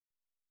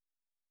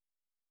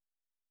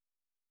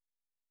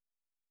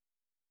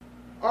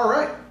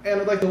Alright,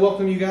 and I'd like to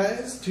welcome you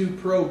guys to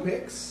Pro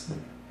Picks.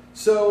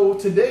 So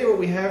today what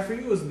we have for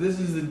you is this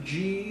is the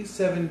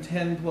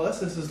G710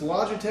 Plus. This is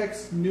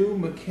Logitech's new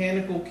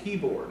mechanical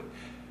keyboard.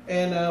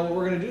 And what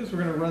we're going to do is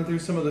we're going to run through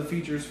some of the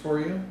features for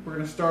you. We're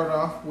going to start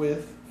off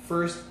with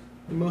first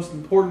the most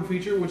important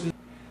feature, which is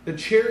the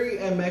Cherry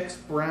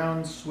MX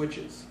brown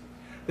switches.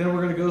 Then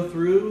we're going to go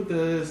through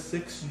the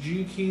 6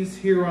 G keys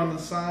here on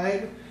the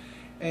side,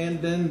 and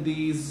then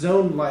the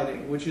zone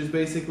lighting, which is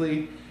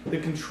basically the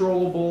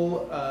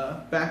controllable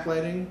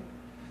backlighting.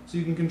 So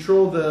you can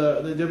control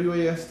the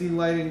WASD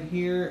lighting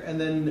here, and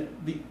then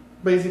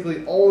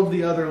basically all of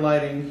the other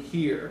lighting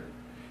here.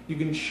 You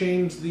can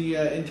change the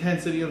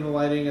intensity of the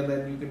lighting, and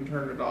then you can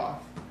turn it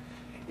off.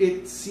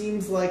 It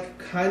seems like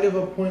kind of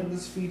a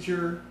pointless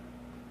feature,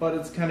 but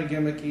it's kind of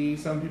gimmicky.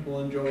 Some people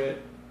enjoy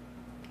it.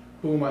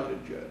 Who am I to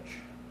judge?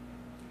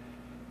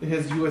 It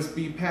has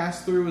USB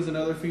pass-through as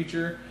another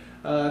feature,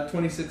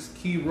 26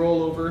 key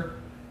rollover,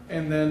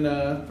 and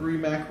then 3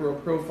 macro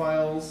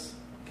profiles.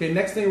 Okay,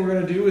 next thing we're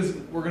going to do is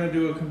we're going to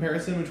do a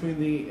comparison between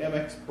the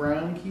MX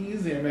brown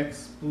keys, the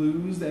MX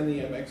blues, and the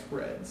MX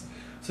reds.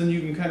 So you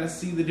can kind of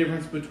see the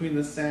difference between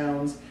the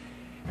sounds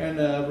and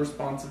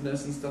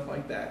responsiveness and stuff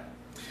like that.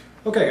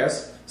 Okay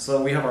guys,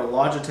 so we have our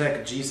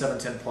Logitech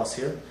G710 Plus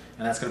here,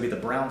 and that's going to be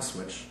the brown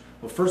switch.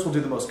 Well, first we'll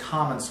do the most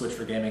common switch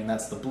for gaming,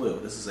 that's the blue.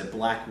 This is a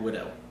Black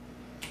Widow.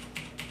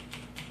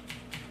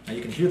 Now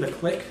you can hear the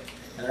click,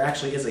 and there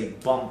actually is a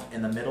bump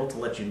in the middle to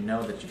let you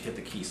know that you've hit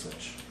the key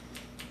switch.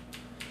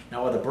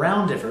 Now where the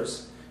brown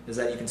differs is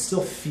that you can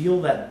still feel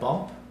that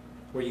bump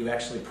where you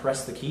actually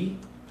press the key,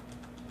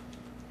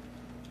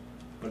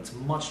 but it's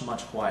much,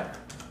 much quieter.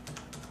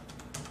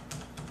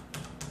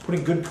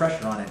 Putting good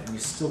pressure on it and you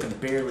still can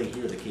barely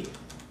hear the key.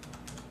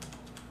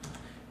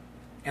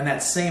 And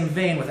that same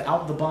vein,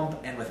 without the bump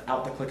and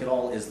without the click at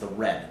all, is the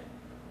red.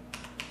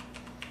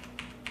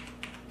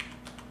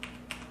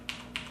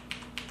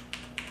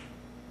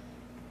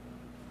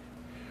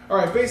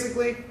 Alright,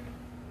 basically,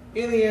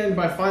 in the end,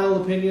 my final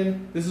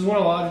opinion, this is one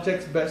of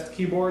Logitech's best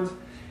keyboards.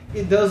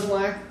 It does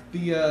lack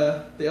the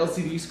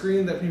LCD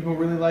screen that people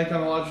really like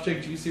on the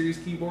Logitech G series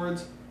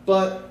keyboards,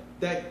 but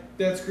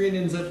that screen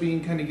ends up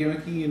being kind of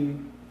gimmicky,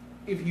 and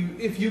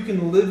if you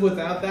can live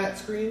without that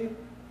screen,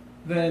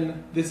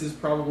 then this is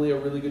probably a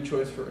really good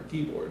choice for a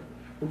keyboard.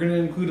 We're going to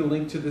include a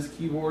link to this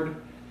keyboard,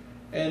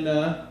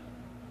 and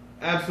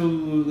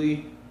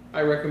absolutely, I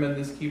recommend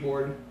this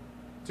keyboard.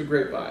 It's a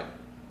great buy.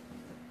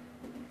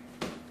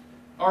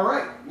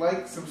 Alright,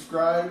 like,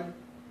 subscribe,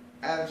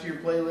 add it to your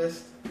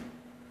playlist,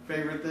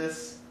 favorite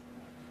this.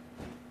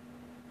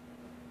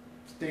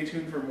 Stay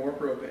tuned for more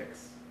Pro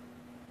Picks.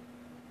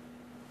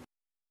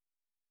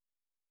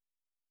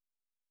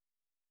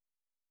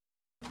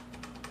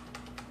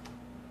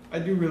 I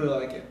do really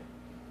like it.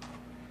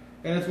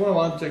 And it's one of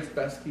Logitech's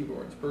best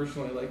keyboards,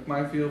 personally. Like,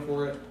 my feel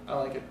for it, I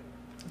like it.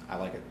 I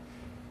like it.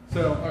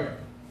 So, okay.